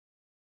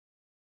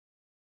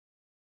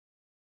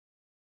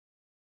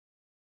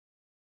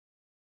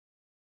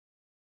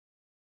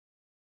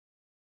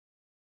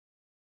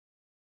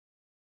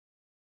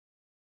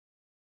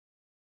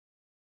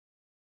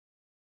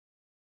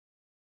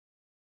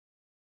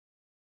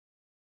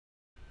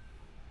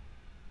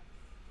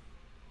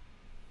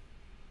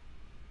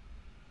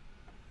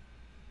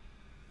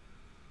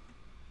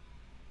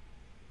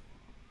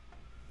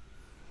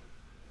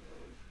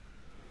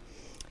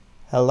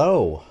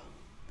Hello.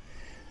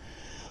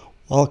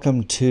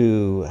 Welcome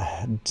to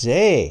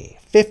day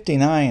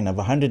 59 of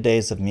 100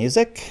 Days of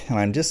Music, and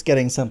I'm just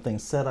getting something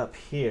set up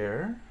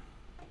here.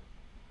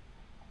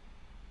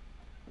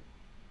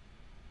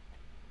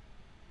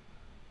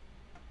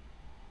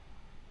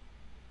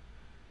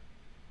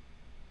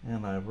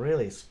 And I've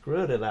really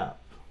screwed it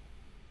up.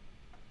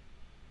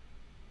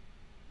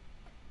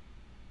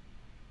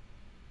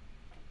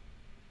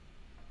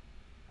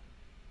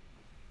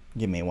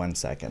 Give me 1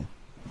 second.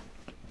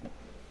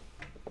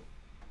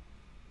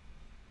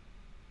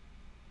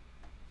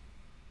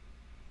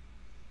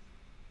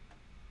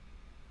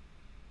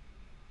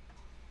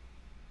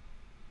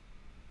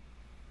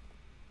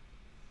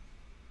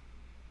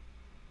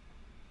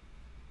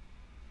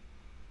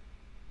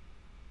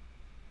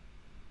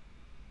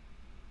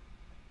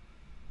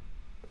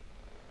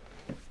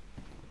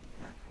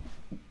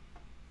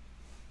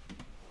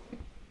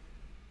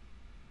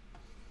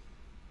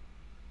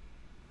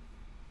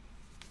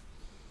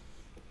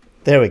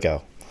 There we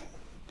go.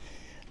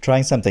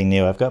 Trying something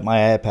new. I've got my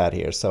iPad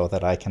here so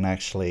that I can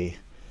actually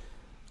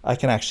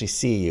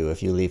see you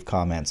if you leave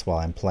comments while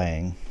I'm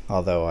playing,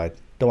 although I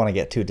don't want to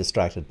get too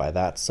distracted by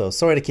that. So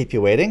sorry to keep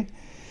you waiting.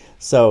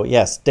 So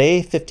yes,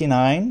 day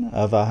 59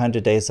 of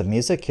 100 Days of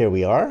Music. Here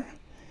we are.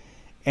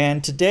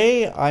 And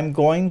today I'm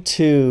going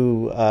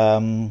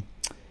to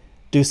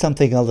do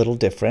something a little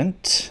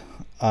different.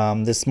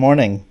 This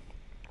morning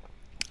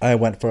I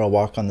went for a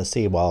walk on the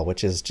seawall,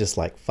 which is just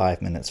like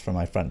 5 minutes from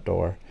my front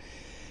door.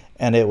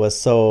 And it was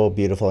so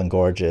beautiful and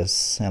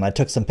gorgeous. And I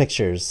took some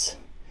pictures.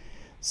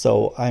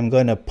 So I'm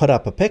going to put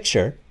up a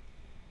picture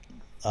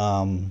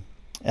and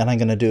I'm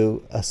going to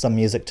do some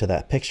music to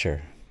that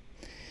picture.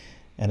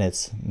 And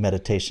it's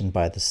Meditation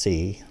by the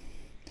Sea.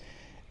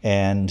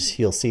 And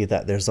you'll see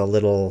that there's a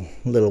little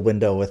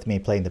window with me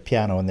playing the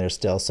piano in there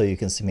still, so you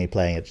can see me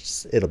playing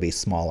it. It'll be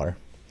smaller.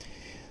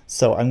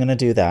 So I'm going to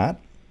do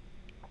that.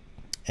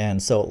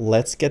 And so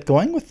let's get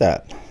going with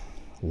that.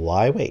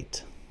 Why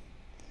wait?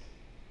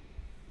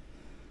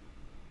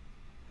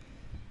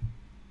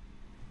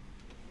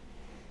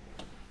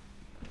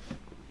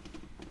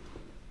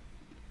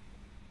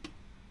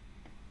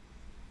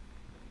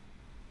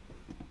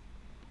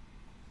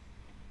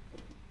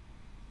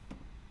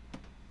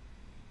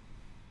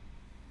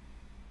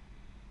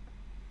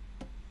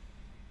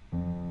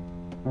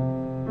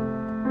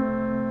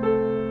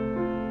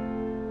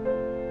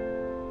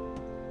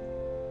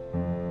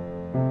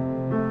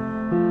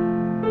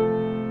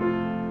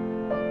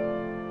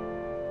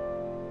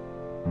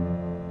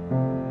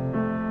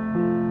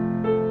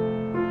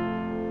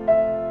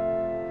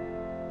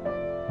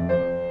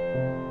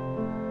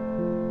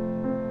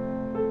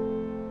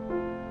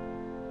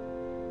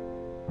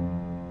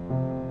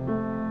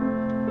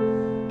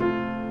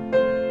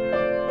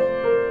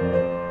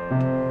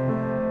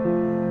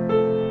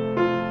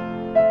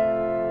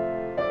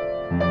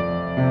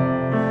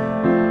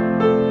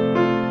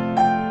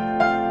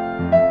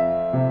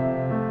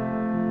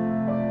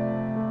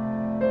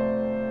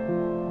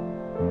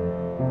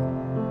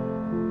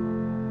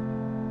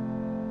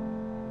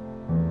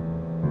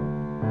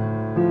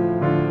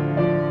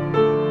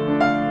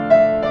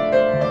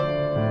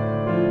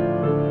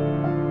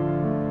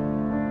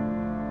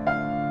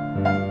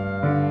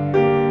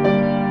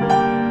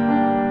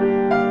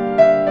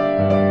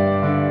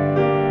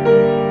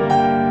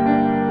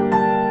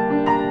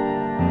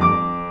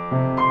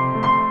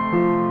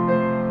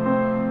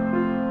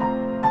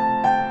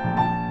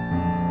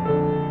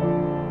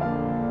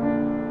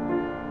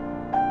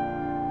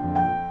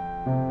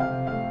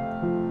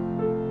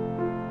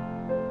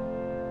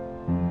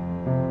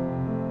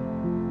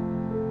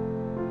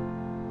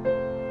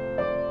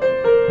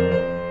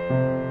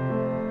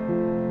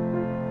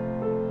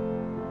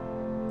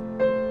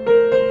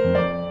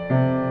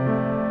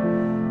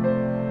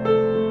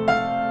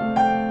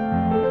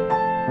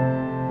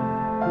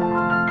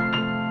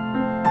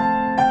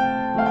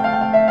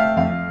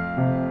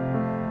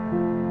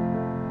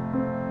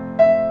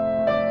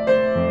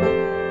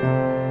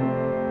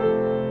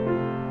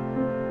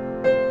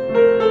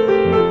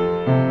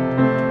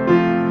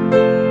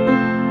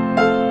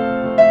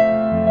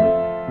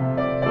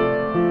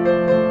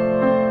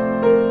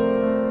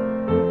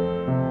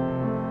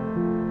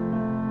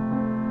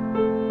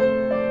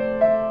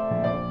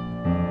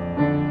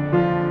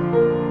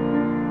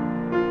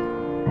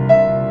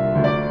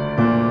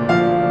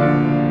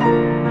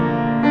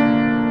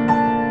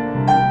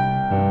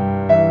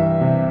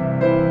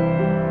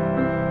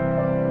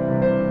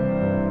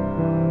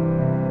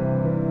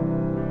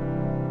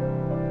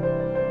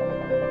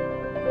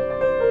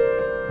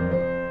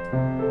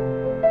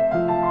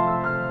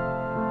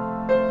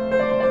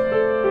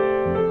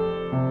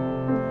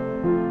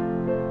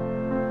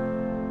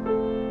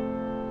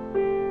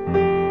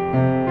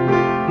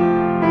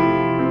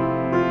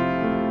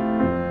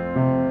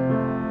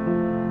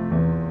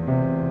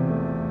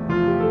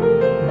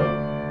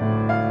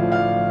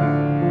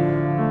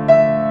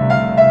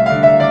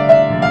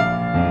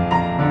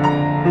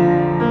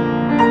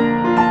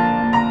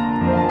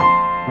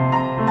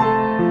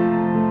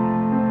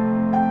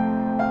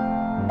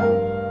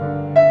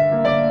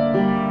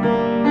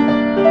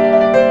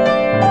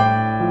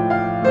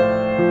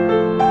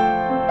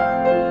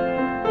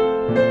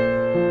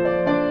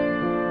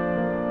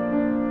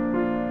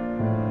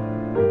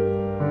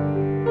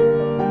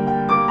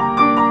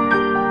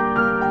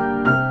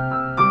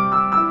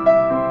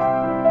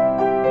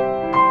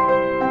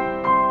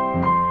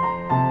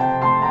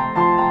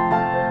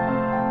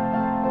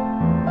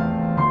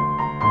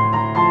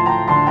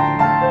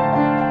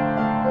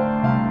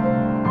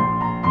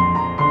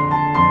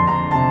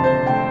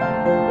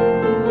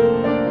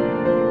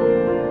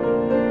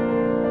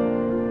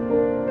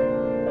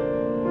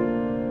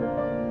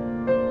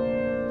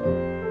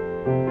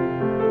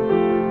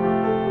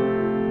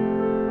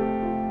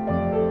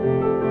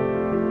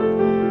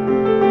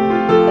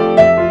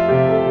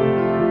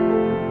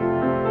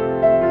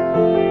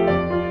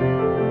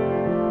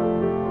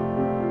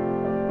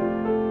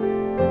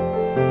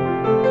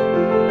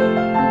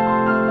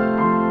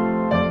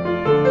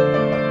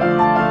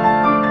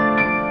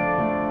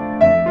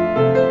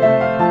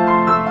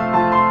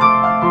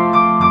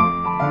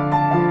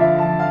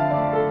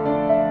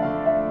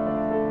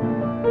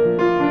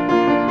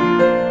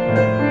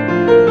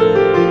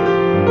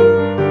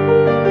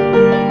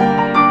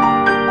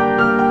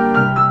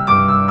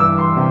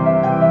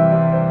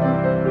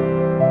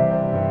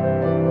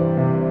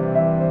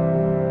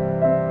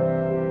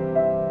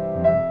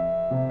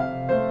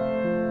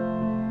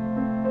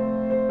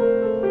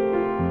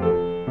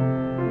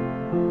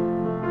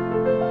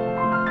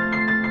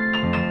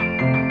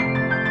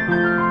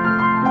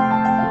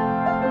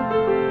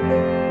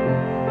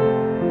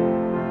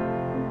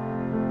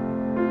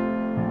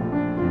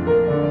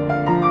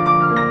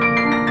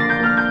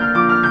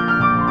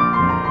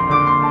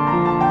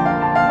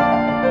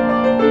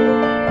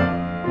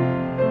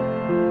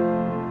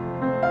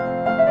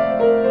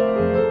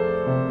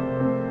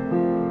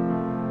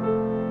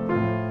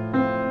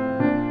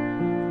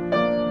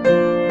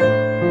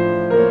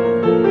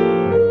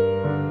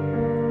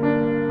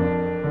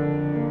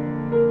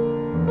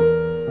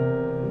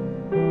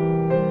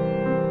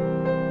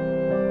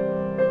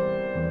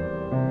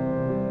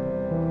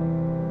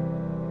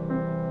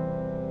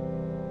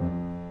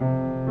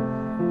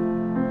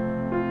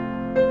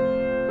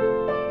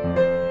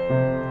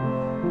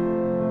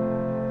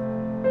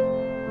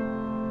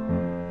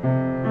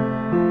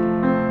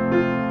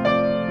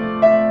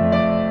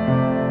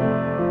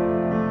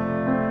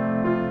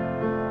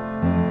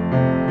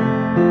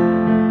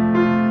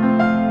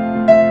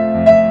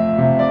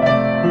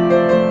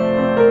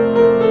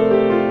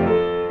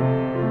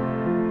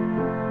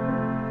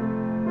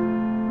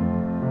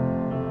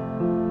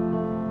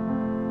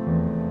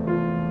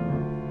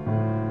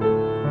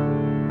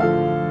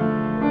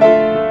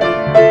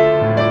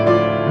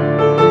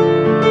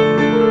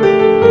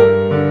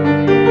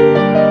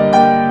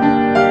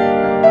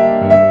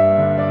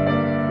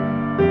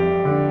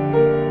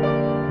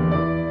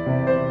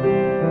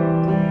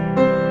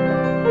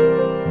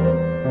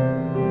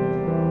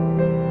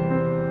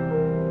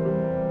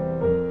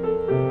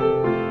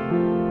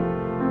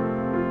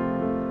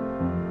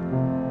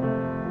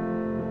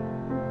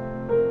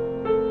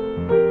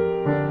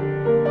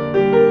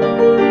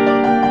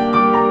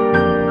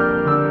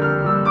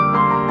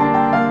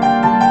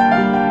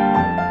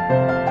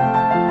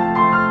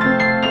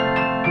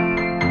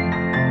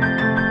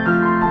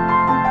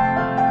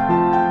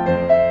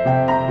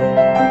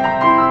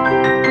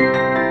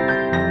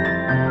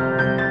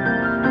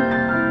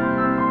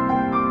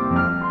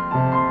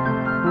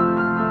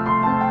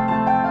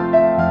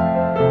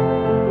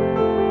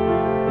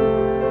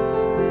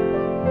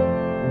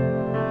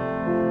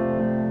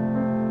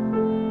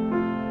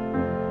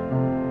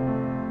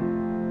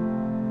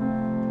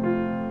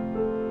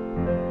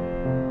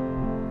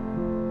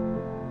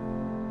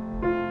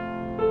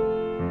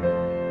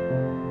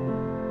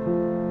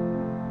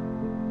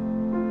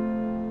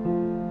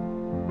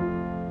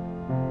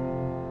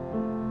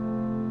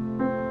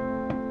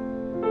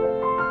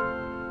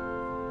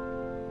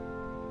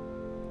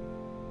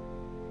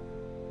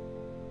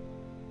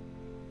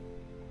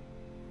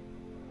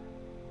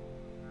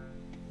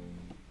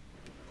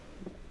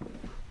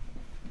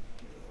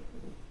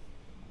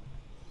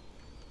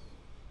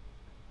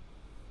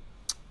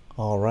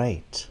 All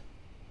right.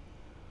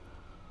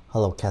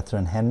 Hello,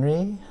 Catherine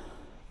Henry.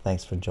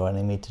 Thanks for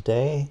joining me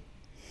today.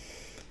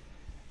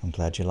 I'm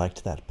glad you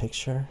liked that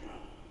picture.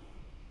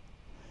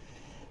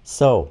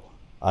 So,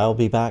 I'll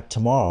be back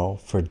tomorrow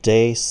for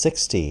day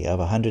 60 of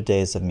 100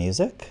 Days of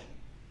Music.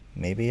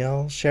 Maybe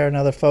I'll share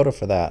another photo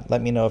for that.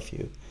 Let me know if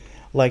you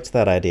liked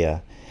that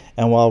idea.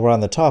 And while we're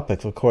on the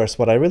topic, of course,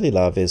 what I really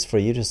love is for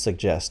you to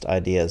suggest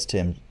ideas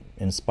to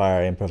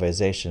inspire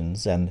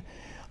improvisations. And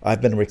I've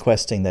been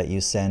requesting that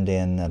you send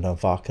in an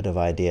evocative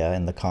idea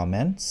in the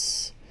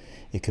comments.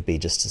 It could be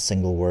just a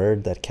single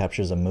word that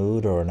captures a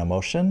mood or an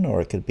emotion, or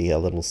it could be a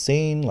little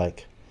scene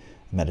like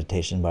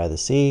meditation by the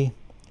sea,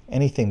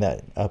 anything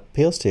that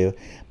appeals to you.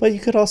 But you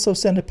could also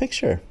send a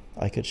picture.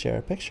 I could share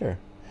a picture.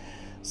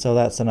 So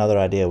that's another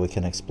idea we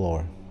can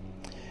explore.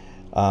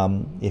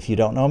 If you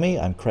don't know me,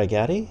 I'm Craig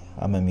Addy.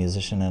 I'm a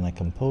musician and a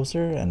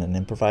composer and an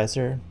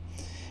improviser,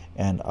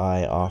 and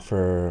I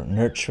offer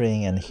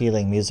nurturing and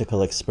healing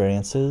musical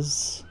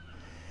experiences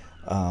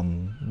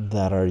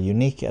that are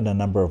unique in a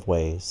number of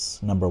ways.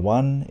 Number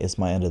one is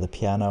my Under the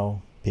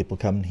Piano. People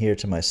come here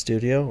to my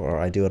studio, or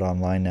I do it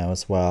online now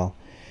as well.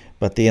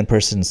 But the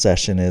in-person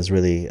session is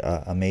really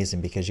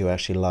amazing because you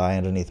actually lie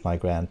underneath my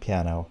grand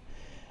piano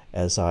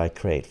as I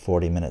create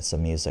 40 minutes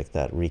of music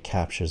that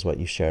recaptures what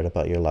you shared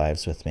about your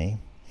lives with me.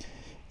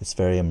 It's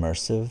very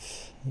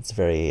immersive. It's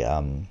very,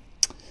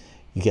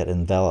 you get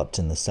enveloped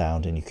in the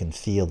sound and you can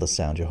feel the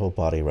sound. Your whole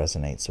body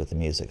resonates with the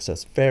music. So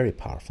it's very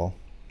powerful.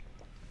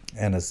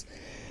 And as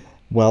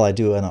well, I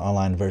do an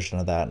online version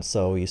of that.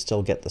 So you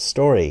still get the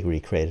story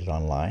recreated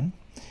online.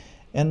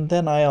 And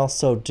then I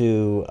also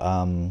do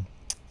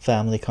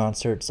family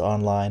concerts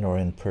online or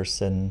in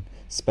person,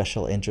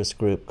 special interest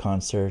group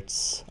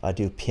concerts. I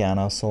do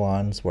piano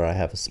salons where I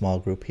have a small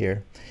group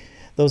here.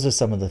 Those are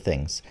some of the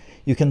things.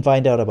 You can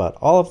find out about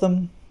all of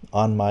them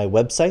on my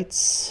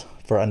websites.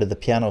 For Under the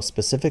Piano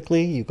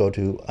specifically, you go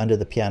to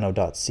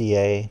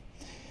underthepiano.ca.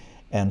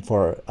 And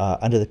for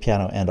Under the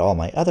Piano and all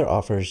my other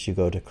offers, you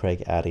go to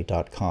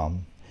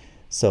craigaddy.com.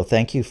 So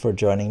thank you for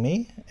joining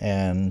me,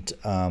 and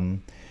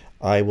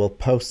I will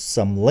post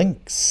some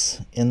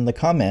links in the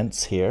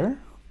comments here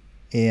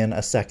in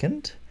a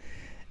second,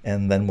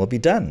 and then we'll be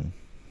done.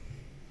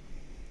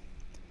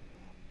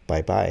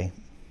 Bye-bye.